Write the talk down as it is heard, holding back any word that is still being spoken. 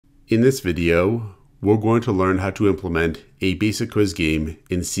In this video, we're going to learn how to implement a basic quiz game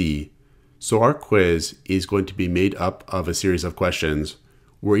in C. So our quiz is going to be made up of a series of questions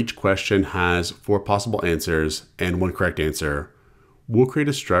where each question has 4 possible answers and 1 correct answer. We'll create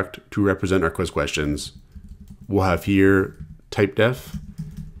a struct to represent our quiz questions. We'll have here typedef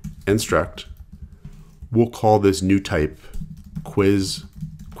and struct. We'll call this new type quiz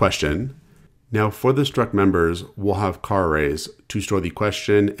question. Now for the struct members, we'll have char arrays to store the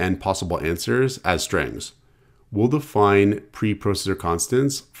question and possible answers as strings. We'll define preprocessor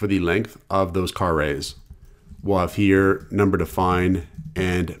constants for the length of those char arrays. We'll have here number define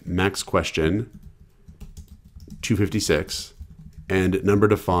and max question 256 and number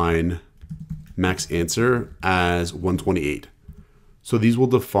define max answer as 128. So these will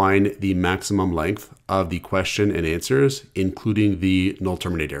define the maximum length of the question and answers, including the null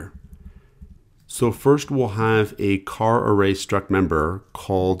terminator. So first we'll have a char array struct member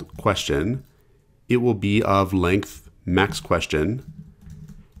called question. It will be of length max question,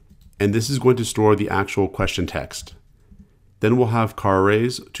 and this is going to store the actual question text. Then we'll have char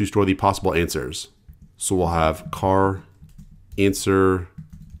arrays to store the possible answers. So we'll have char answer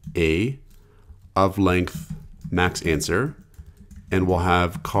A of length max answer, and we'll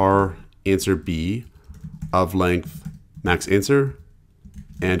have char answer B of length max answer,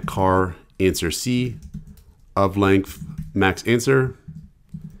 and char answer C of length max answer,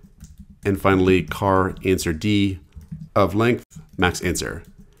 and finally char answer D of length max answer.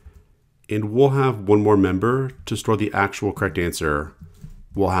 And we'll have one more member to store the actual correct answer.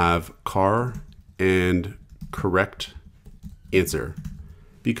 We'll have char and correct answer.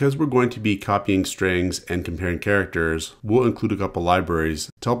 Because we're going to be copying strings and comparing characters, we'll include a couple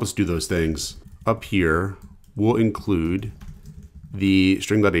libraries to help us do those things. Up here, we'll include the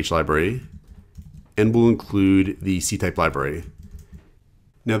string.h library, and we'll include the ctype library.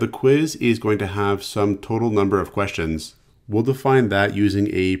 Now the quiz is going to have some total number of questions. We'll define that using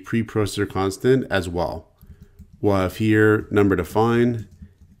a preprocessor constant as well. We'll have here number define,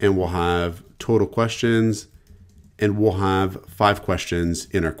 and we'll have total questions, and we'll have 5 questions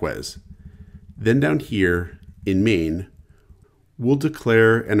in our quiz. Then down here in main, we'll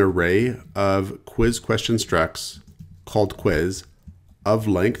declare an array of quiz question structs called quiz of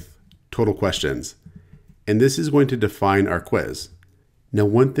length total questions. And this is going to define our quiz. Now,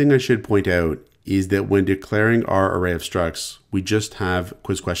 one thing I should point out is that when declaring our array of structs, we just have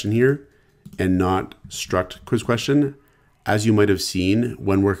quiz question here and not struct quiz question, as you might have seen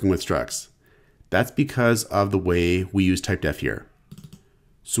when working with structs. That's because of the way we use typedef here.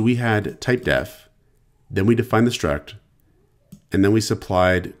 So we had typedef, then we defined the struct, and then we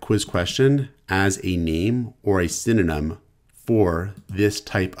supplied quiz question as a name or a synonym for this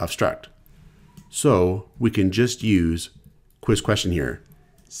type of struct. So we can just use quiz question here,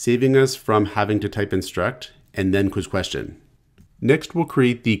 saving us from having to type in struct and then quiz question. Next, we'll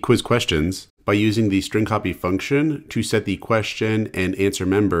create the quiz questions by using the string copy function to set the question and answer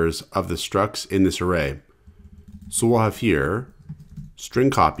members of the structs in this array. So we'll have here string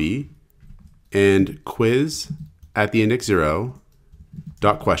copy and quiz at the index 0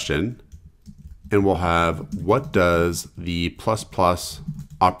 dot question, and we'll have what does the plus plus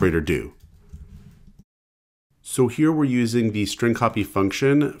operator do. So here we're using the string copy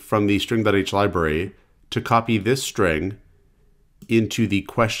function from the string.h library to copy this string into the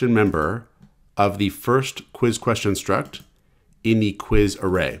question member of the first quiz question struct in the quiz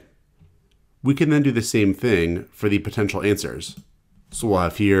array. We can then do the same thing for the potential answers. So we'll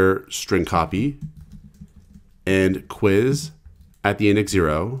have here string copy and quiz at the index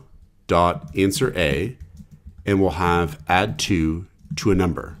 0 dot answer A, and we'll have add 2 to a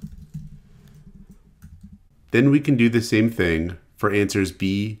number. Then we can do the same thing for answers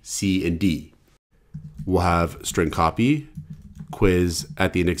B, C, and D. We'll have string copy, quiz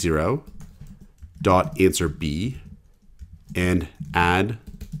at the index 0, dot answer B, and add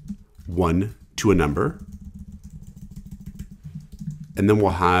 1 to a number. And then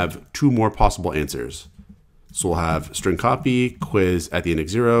we'll have 2 more possible answers. So we'll have string copy, quiz at the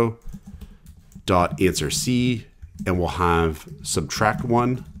index 0, dot answer C, and we'll have subtract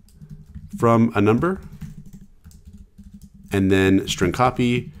 1 from a number. And then string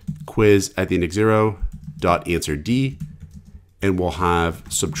copy, quiz at the index 0, dot answer D, and we'll have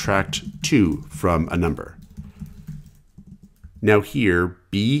subtract 2 from a number. Now here,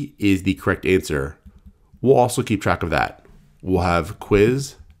 B is the correct answer. We'll also keep track of that. We'll have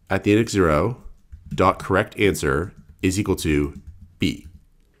quiz at the index 0, dot correct answer is equal to B.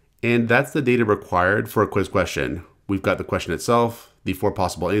 And that's the data required for a quiz question. We've got the question itself, the 4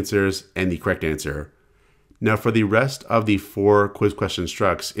 possible answers, and the correct answer. Now for the rest of the 4 quiz question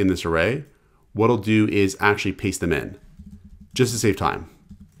structs in this array, what I'll do is actually paste them in, just to save time.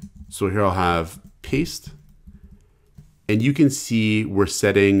 So here I'll have paste, and you can see we're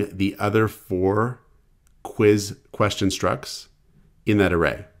setting the other 4 quiz question structs in that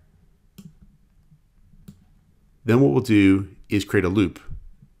array. Then what we'll do is create a loop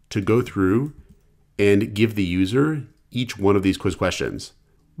to go through and give the user each one of these quiz questions.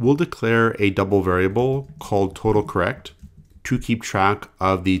 We'll declare a double variable called total correct to keep track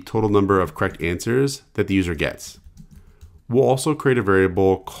of the total number of correct answers that the user gets. We'll also create a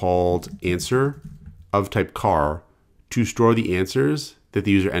variable called answer of type char to store the answers that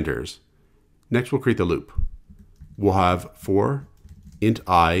the user enters. Next, we'll create the loop. We'll have for int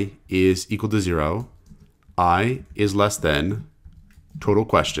I is equal to 0, I is less than total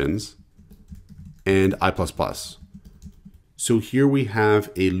questions, and I++. So here we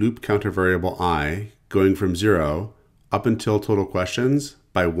have a loop counter variable I going from 0 up until total questions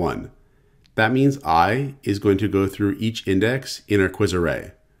by 1. That means I is going to go through each index in our quiz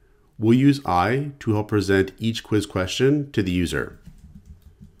array. We'll use I to help present each quiz question to the user.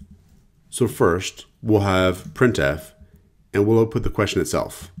 So first, we'll have printf, and we'll output the question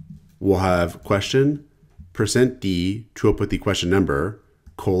itself. We'll have question, %d to output the question number,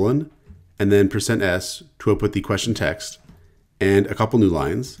 colon, and then %s to output the question text, and a couple new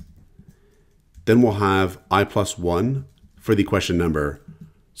lines. Then we'll have I+1 for the question number.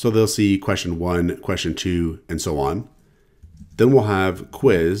 So they'll see question 1, question 2, and so on. Then we'll have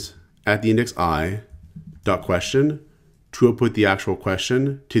quiz at the index I dot question to output the actual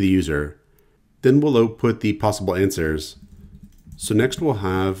question to the user. Then we'll output the possible answers. So next we'll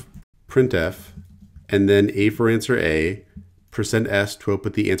have printf, and then a for answer A, %s to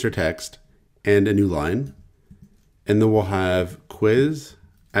output the answer text, and a new line. And then we'll have quiz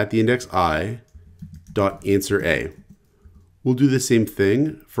at the index I dot answer A. We'll do the same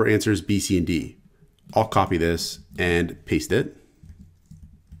thing for answers B, C, and D. I'll copy this and paste it.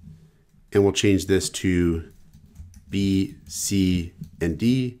 And we'll change this to B, C, and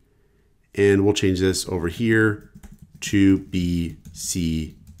D. And we'll change this over here to B,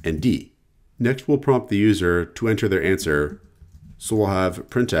 C, and D. Next, we'll prompt the user to enter their answer. So we'll have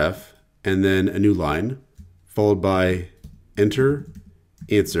printf, and then a new line, followed by enter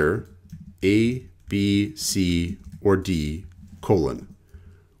answer A, B, C, or D, colon.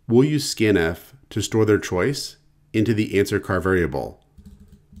 We'll use scanf to store their choice into the answer char variable.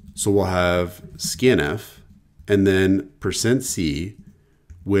 So we'll have scanf, and then %c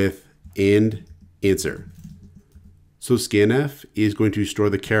with and answer. So scanf is going to store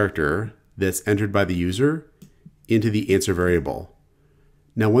the character that's entered by the user into the answer variable.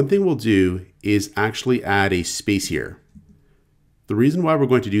 Now, one thing we'll do is actually add a space here. The reason why we're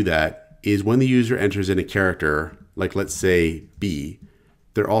going to do that is when the user enters in a character, like let's say B,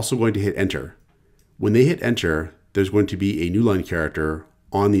 they're also going to hit enter. When they hit enter, there's going to be a new line character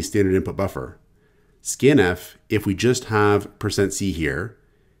on the standard input buffer. Scanf, if we just have %c here,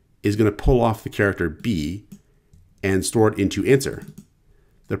 is going to pull off the character B and store it into answer.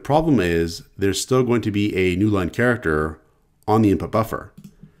 The problem is there's still going to be a new line character on the input buffer.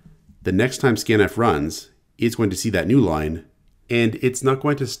 The next time scanf runs, it's going to see that new line, and it's not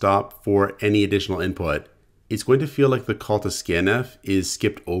going to stop for any additional input. It's going to feel like the call to scanf is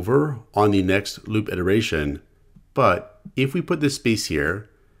skipped over on the next loop iteration. But if we put this space here,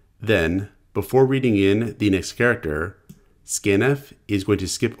 then before reading in the next character, scanf is going to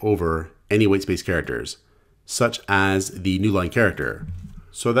skip over any white space characters, such as the new line character.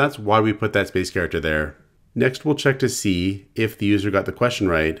 So that's why we put that space character there. Next, we'll check to see if the user got the question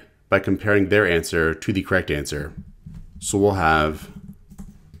right by comparing their answer to the correct answer. So we'll have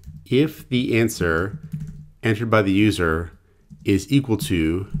if the answer entered by the user is equal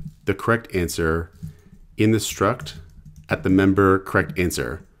to the correct answer in the struct at the member correct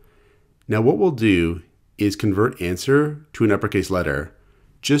answer. Now what we'll do is convert answer to an uppercase letter,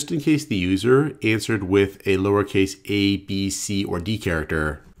 just in case the user answered with a lowercase a, b, c, or d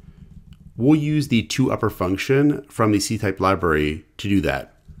character. We'll use the toUpper function from the C-type library to do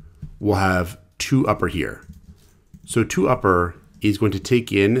that. We'll have toUpper here. So toUpper is going to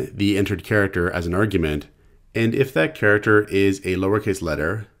take in the entered character as an argument, and if that character is a lowercase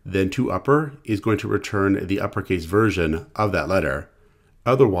letter, then toUpper is going to return the uppercase version of that letter.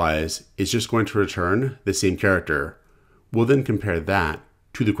 Otherwise, it's just going to return the same character. We'll then compare that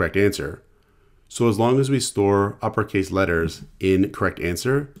to the correct answer. So as long as we store uppercase letters in correct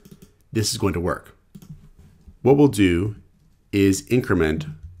answer, this is going to work. What we'll do is increment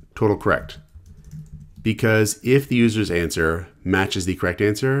total correct, because if the user's answer matches the correct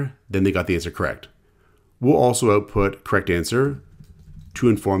answer, then they got the answer correct. We'll also output correct answer to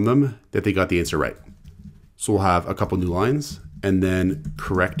inform them that they got the answer right. So we'll have a couple new lines and then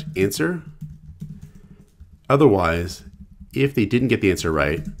correct answer. Otherwise, if they didn't get the answer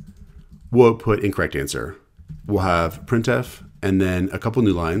right, we'll output incorrect answer. We'll have printf and then a couple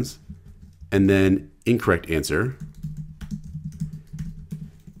new lines and then incorrect answer.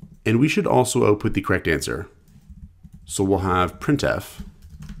 And we should also output the correct answer. So we'll have printf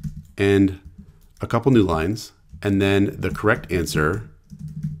and a couple new lines, and then the correct answer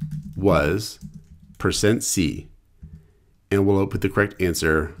was %C. And we'll output the correct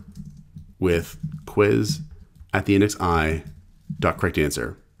answer with quiz at the index I dot correct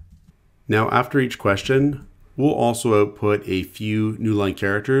answer. Now after each question, we'll also output a few new line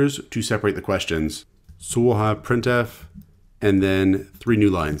characters to separate the questions. So we'll have printf and then 3 new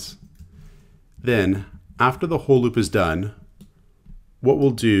lines. Then after the whole loop is done, what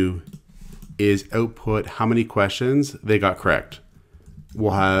we'll do is output how many questions they got correct.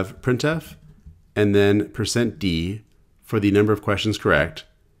 We'll have printf and then %D for the number of questions correct,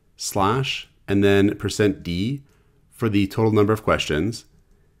 slash, and then %D for the total number of questions,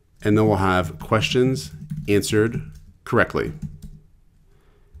 and then we'll have questions answered correctly.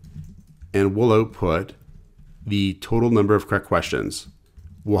 And we'll output the total number of correct questions.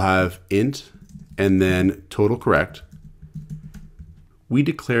 We'll have int and then total correct. We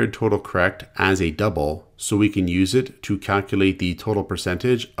declared total correct as a double so we can use it to calculate the total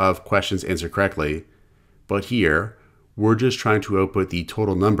percentage of questions answered correctly. But here, we're just trying to output the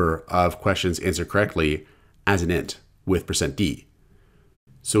total number of questions answered correctly as an int with %D.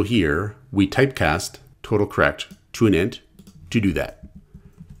 So here, we typecast total correct to an int to do that.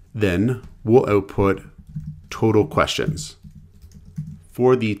 Then we'll output total questions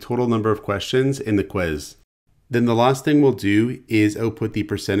for the total number of questions in the quiz. Then the last thing we'll do is output the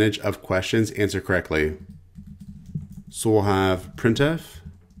percentage of questions answered correctly. So we'll have printf,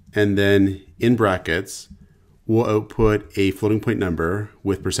 and then in brackets, we'll output a floating point number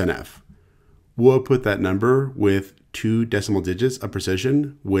with %f. We'll output that number with 2 decimal digits of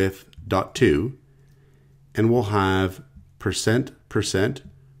precision with .2, and we'll have %%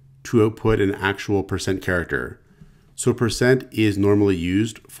 to output an actual % character. So % is normally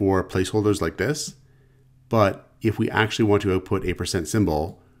used for placeholders like this, but if we actually want to output a %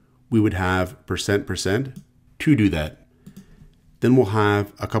 symbol, we would have %% to do that. Then we'll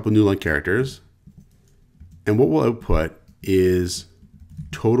have a couple new line characters, and what we'll output is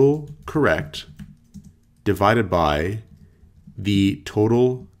total correct divided by the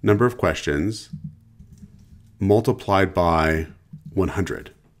total number of questions multiplied by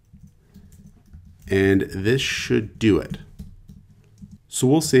 100. And this should do it. So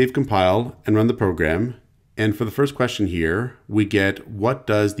we'll save, compile, and run the program. And for the first question here, we get what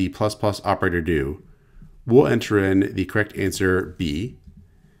does the ++ operator do? We'll enter in the correct answer B,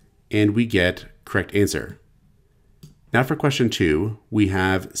 and we get correct answer. Now for question 2, we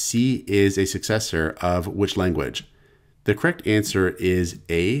have C is a successor of which language? The correct answer is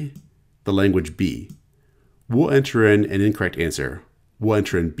A, the language B. We'll enter in an incorrect answer. We'll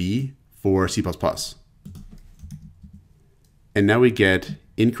enter in B for C++. And now we get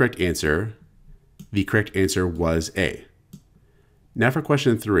incorrect answer. The correct answer was A. Now for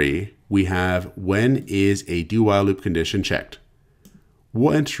question 3, we have when is a do while loop condition checked?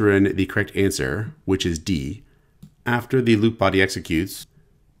 We'll enter in the correct answer, which is D, after the loop body executes,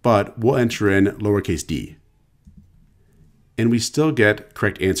 but we'll enter in lowercase d. And we still get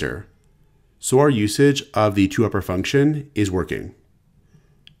correct answer. So our usage of the toUpper function is working.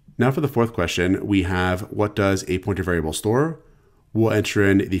 Now for the fourth question, we have what does a pointer variable store? We'll enter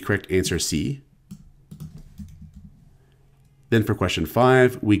in the correct answer C. Then for question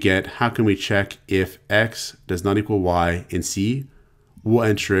 5, we get how can we check if x does not equal y in C? We'll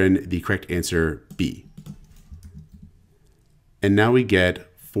enter in the correct answer B. And now we get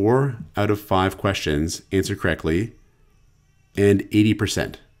 4 out of 5 questions answered correctly and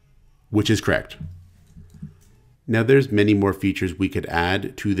 80%, which is correct. Now there's many more features we could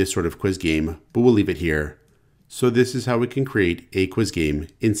add to this sort of quiz game, but we'll leave it here. So this is how we can create a quiz game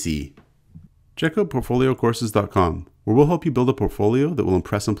in C. Check out portfoliocourses.com, where we'll help you build a portfolio that will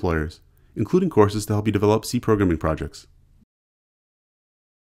impress employers, including courses to help you develop C programming projects.